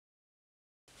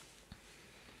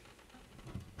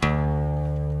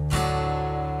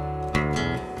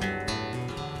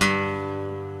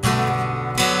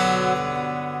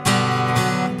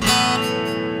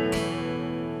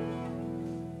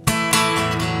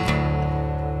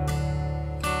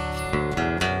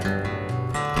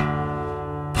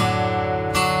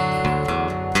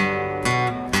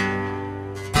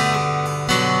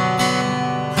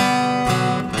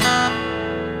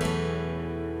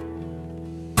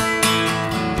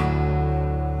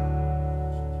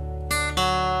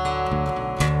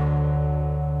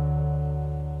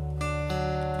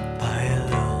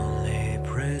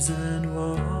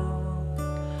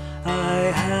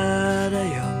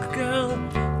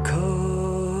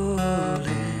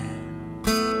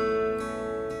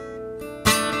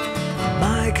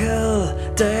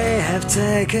have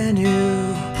taken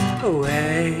you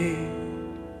away,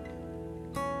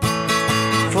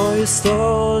 for you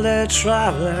stole the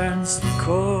traveler's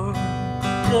cord,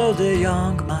 though the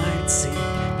young might see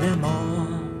no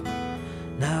more.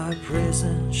 Now a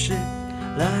prison ship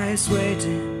lies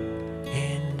waiting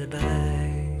in the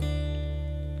bay.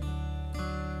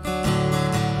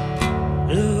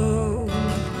 Blue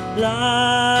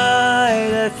light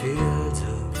the fields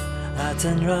of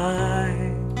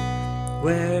Athenry,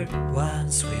 where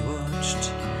once we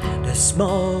watched the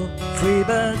small free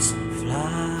birds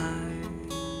fly.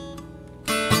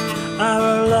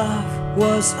 Our love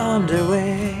was on the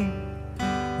wing,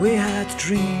 we had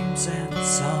dreams and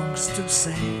songs to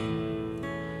sing.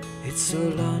 It's so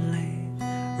lonely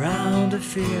round the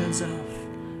fields of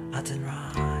Athenry.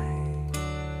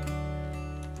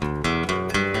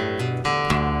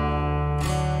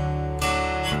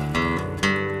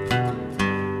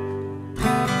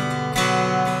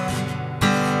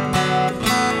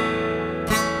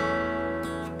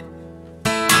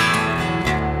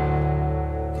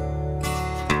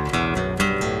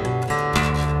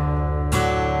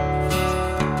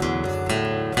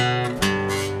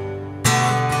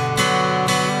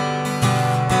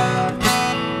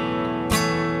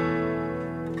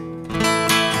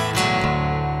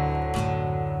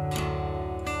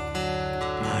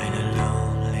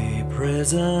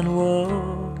 Prison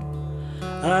wall,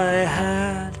 I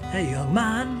had a young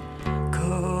man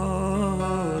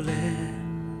calling.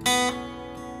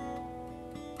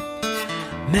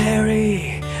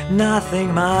 Mary,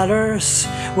 nothing matters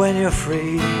when you're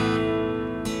free.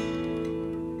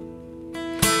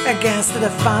 Against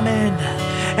the famine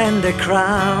and the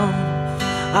crown,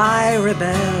 I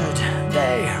rebelled,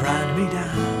 they ran me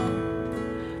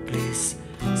down. Please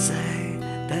say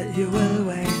that you will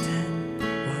wait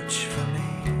for me.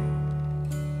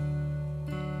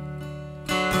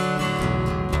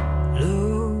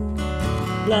 Blue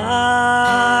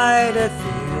light the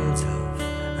fields of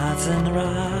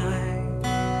Athenry,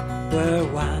 where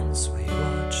once we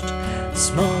watched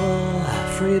small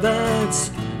free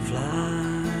birds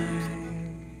fly.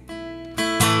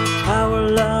 Our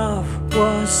love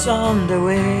was on the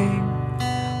wing,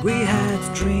 we had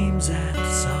dreams and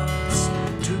songs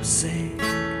to sing.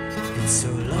 It's so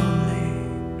lonely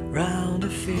round the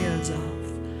fields of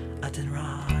Athenry.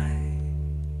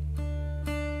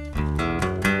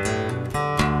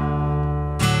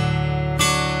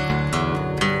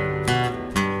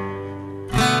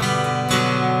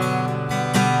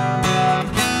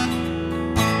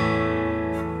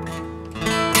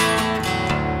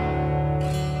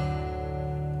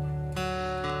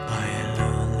 By a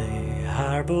lonely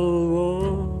harbour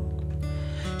wall,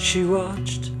 she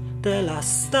watched the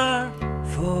last star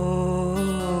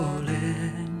falling,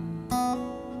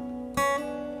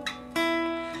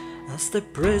 as the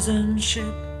prison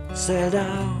ship sailed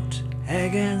out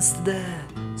against the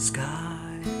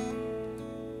sky.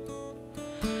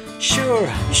 Sure,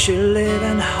 she'll live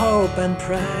and hope and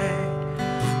pray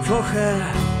for her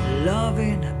love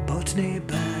in Botany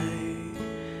Bay.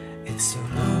 It's so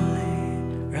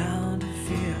lonely round the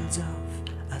fields of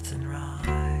Athenry.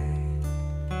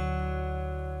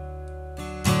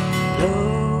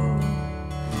 Low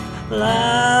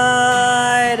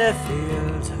lie the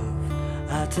fields of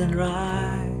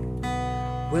Athenry,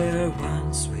 where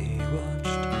once we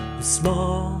watched the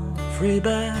small free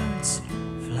birds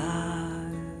fly.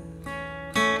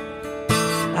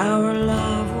 Our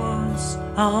love was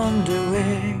on the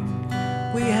wing,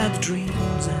 we had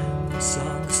dreams and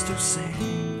songs to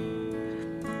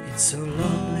sing. It's so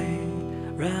lonely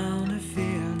round the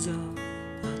fields of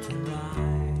Athenry.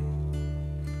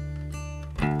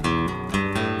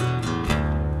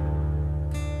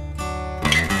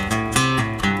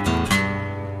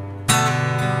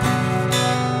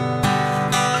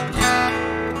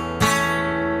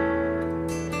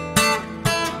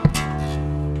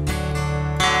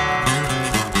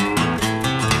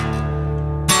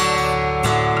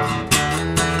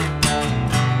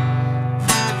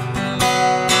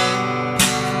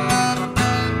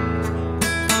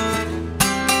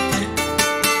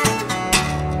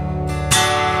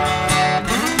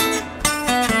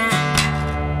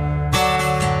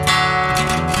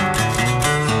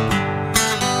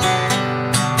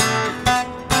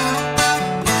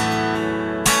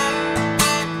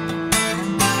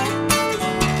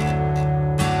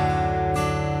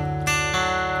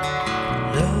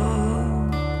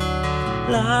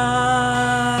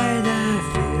 lie the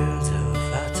fields of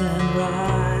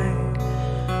Athenry,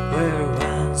 where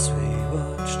once we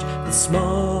watched the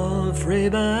small free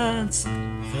birds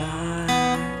fly.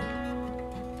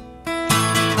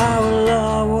 Our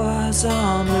love was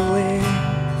on the wing,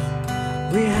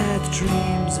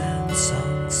 dreams and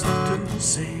songs to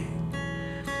sing.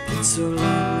 It's so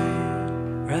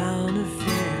lovely round